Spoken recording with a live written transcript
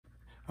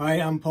Hi,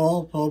 I'm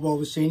Paul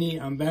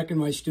Baldassini. I'm back in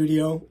my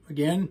studio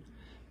again,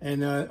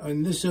 and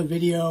in this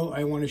video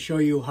I want to show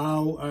you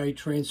how I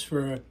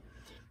transfer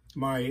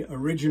my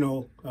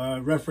original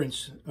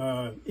reference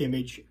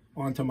image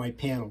onto my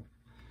panel.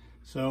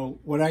 So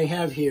what I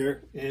have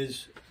here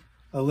is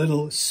a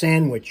little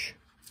sandwich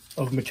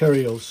of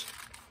materials.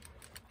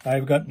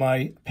 I've got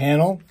my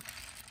panel,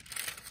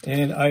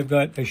 and I've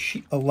got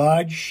a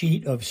large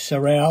sheet of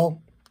Saral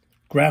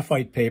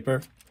Graphite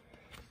paper,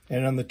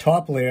 and on the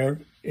top layer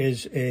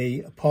is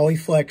a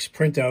Polyflex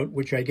printout,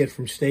 which I get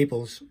from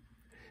Staples,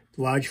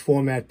 large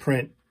format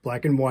print,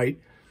 black and white,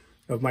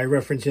 of my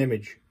reference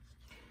image.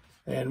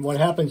 And what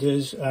happens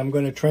is I'm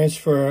going to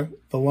transfer,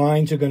 the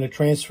lines are going to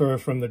transfer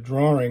from the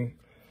drawing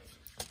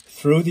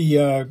through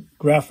the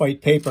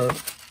graphite paper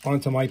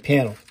onto my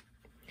panel.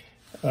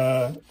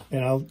 And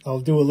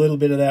I'll do a little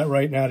bit of that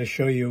right now to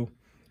show you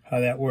how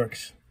that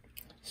works.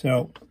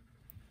 So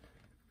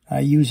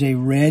I use a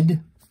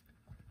red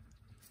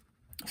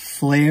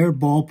Flare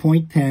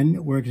ballpoint pen.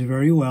 It works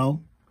very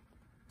well.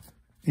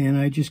 And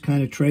I just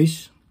kind of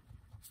trace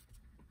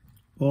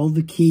all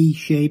the key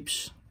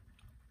shapes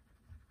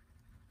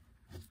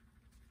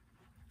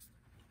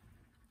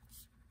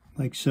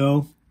like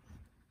so.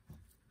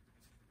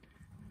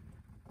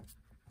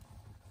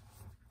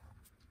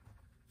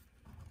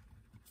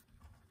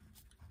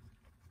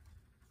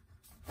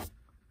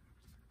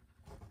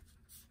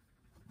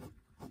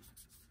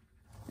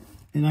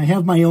 And I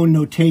have my own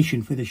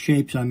notation for the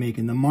shapes I'm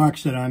making. The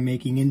marks that I'm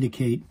making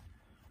indicate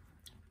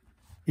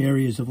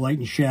areas of light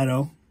and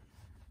shadow,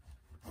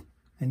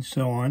 and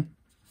so on.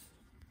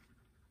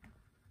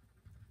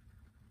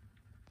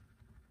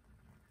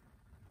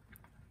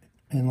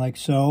 And like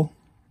so.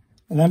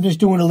 And I'm just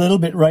doing a little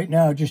bit right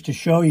now just to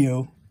show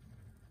you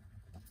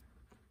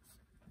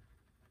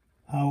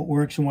how it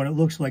works and what it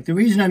looks like. The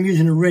reason I'm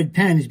using a red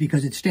pen is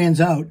because it stands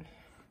out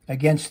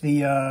against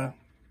the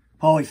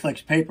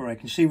Polyflex paper. I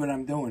can see what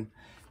I'm doing.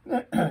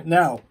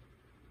 Now,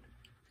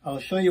 I'll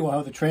show you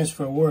how the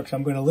transfer works.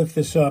 I'm going to lift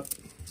this up,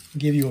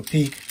 give you a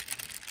peek,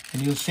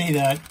 and you'll see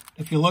that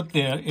if you look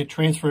there, it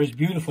transfers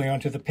beautifully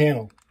onto the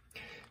panel.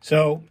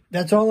 So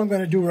that's all I'm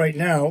going to do right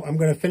now. I'm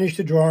going to finish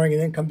the drawing and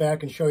then come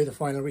back and show you the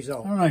final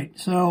result. All right,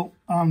 so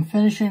I'm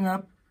finishing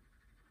up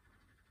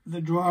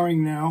the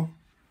drawing now.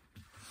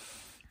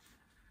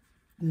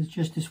 There's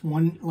just this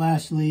one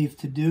last leaf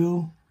to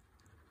do.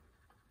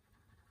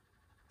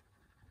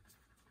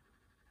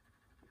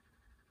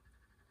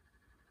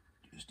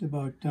 Just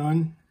about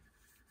done.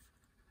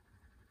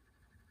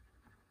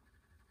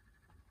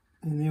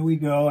 And there we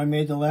go. I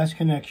made the last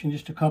connection,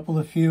 just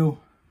a few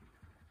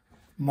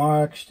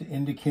marks to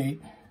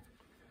indicate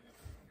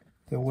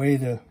the way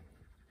the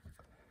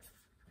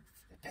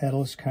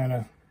petals kind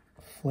of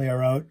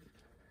flare out.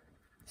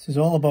 This is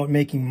all about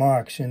making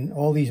marks, and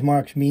all these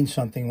marks mean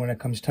something when it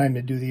comes time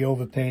to do the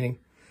overpainting.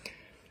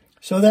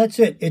 So that's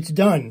it. It's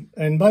done.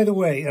 And by the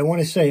way, I want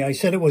to say, I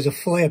said it was a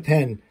flare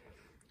pen.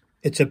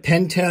 It's a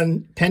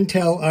Pentel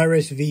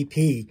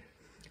RSVP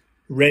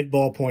red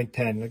ballpoint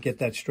pen. I'll get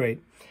that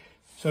straight.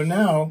 So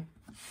now,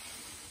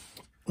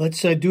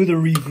 let's do the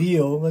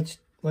reveal.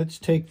 Let's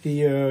take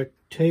the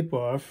tape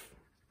off,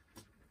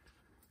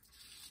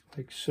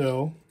 like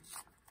so.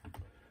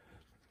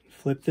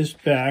 Flip this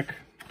back,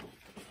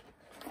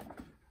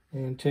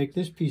 and take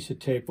this piece of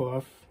tape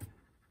off.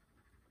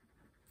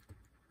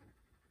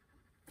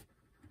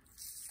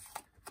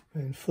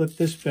 And flip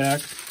this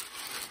back,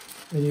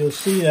 and you'll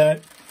see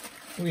that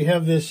we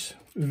have this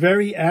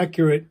very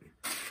accurate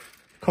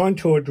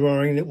contour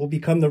drawing that will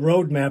become the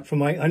roadmap for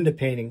my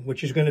underpainting,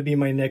 which is going to be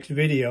my next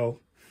video.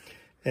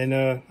 And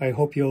I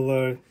hope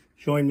you'll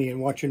join me in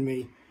watching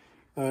me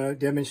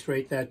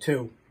demonstrate that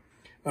too.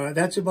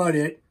 That's about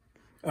it.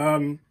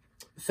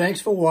 Thanks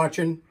for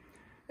watching,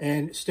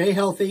 and stay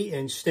healthy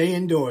and stay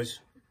indoors.